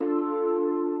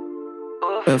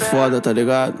É foda, tá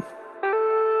ligado?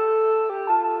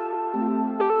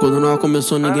 Quando nós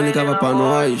começou, ninguém ligava pra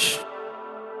nós.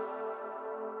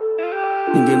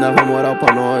 Ninguém dava moral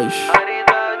pra nós.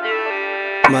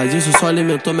 Mas isso só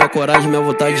alimentou minha coragem, minha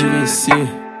vontade de vencer.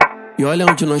 E olha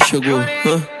onde nós chegou,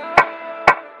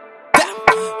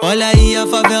 Olha aí a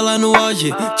favela no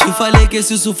auge. Te falei que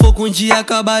esse sufoco um dia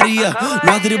acabaria.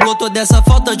 Nós driblou toda essa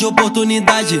falta de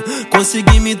oportunidade.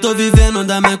 Consegui, me tô vivendo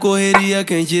da minha correria,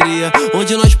 quem diria?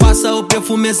 Onde nós passa o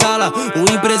perfume exala.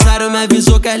 O empresário me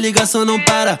avisou que a ligação não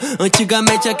para.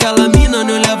 Antigamente aquela mina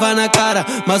não leva na cara,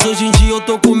 mas hoje em dia eu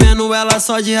tô comendo ela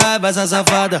só de raiva, essa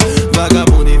safada.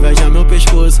 Vagabundo inveja meu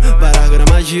pescoço, várias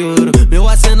gramas de ouro. Meu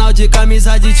arsenal de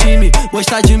camisa de time.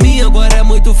 Gostar de mim agora é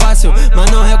muito fácil,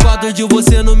 mas não recordo de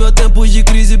você no meu tempo de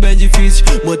crise bem difícil.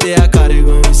 Botei a cara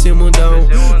igual esse mundão.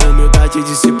 Humildade e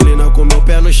disciplina com meu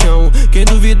pé no chão. Quem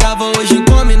duvidava hoje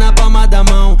come na palma da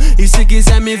mão. E se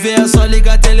quiser me ver é só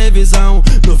ligar a televisão.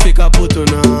 Não fica puto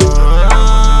não,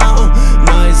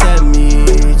 nós é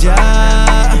mídia.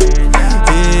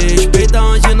 Respeita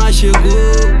onde nós chegou.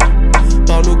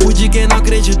 Pau no cu de quem não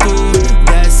acreditou.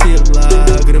 Desce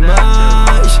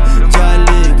lágrimas de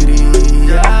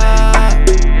alegria.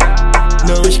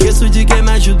 Não esqueço de quem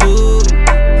me ajudou.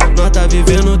 Nós tá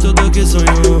vivendo tudo que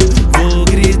sonhou. Vou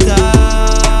gritar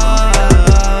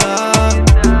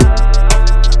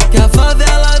que a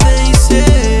favela venceu.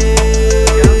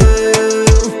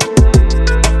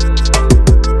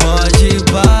 Pode ir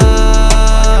pá.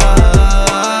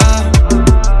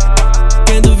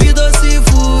 Quem duvidou se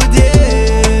fudeu.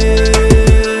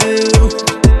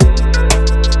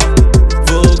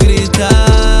 Vou gritar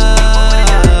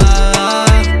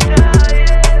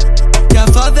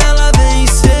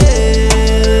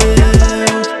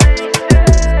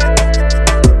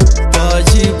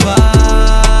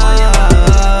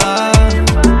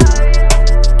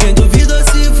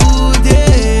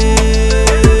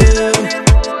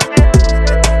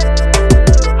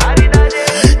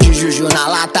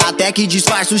que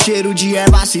disfarça o cheiro de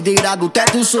erva cideira do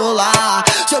teto solar.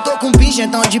 Se eu tô com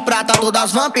pingentão de prata,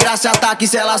 todas vampiras se ataquem.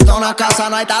 Se elas tão na caça,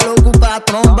 nós tá louco pra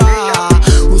trombar.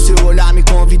 O seu olhar me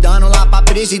convidando lá pra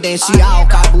presidencial.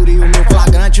 Carburei o meu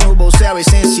flagrante no bolso é o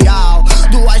essencial.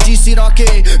 2 de siroque,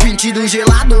 20 do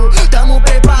gelado. Tamo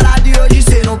preparado e hoje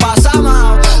cê não passa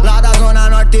mal. Lá da zona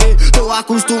norte, tô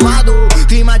acostumado.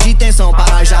 Clima de tensão,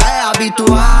 para nós já é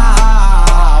habitual.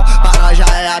 Para nós já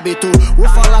é habitual. Vou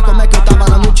falar como é que eu tava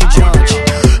na noite de ontem.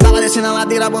 Tava descendo a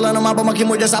ladeira, bolando uma bomba que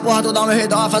mude essa porra toda ao meu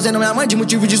redor. Fazendo minha mãe de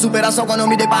motivo de superação quando eu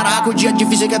me deparar com o dia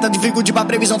difícil que é tão dificuldade pra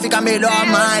previsão ficar melhor.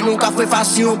 Mas nunca foi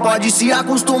fácil, pode se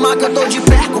acostumar que eu tô de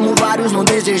pé como vários não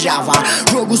desejavam.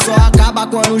 Jogo só acaba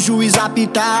quando o juiz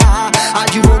apitar.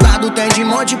 Advogado tem de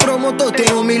monte, promotor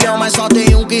tem 1 milhão, mas só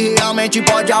tem um que realmente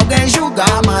pode alguém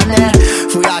julgar, mané.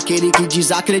 Fui aquele que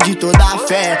desacreditou da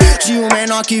fé de um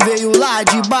menor que veio lá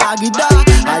de Bagdá.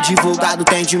 Advogado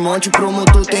tem de monte,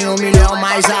 promotor tem 1 milhão,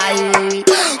 mas aí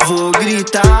vou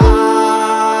gritar.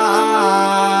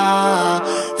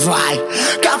 Vai,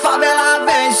 que a favela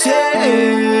venceu.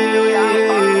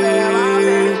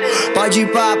 Pode ir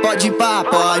pá, pode ir pá,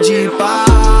 pode ir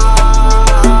pá.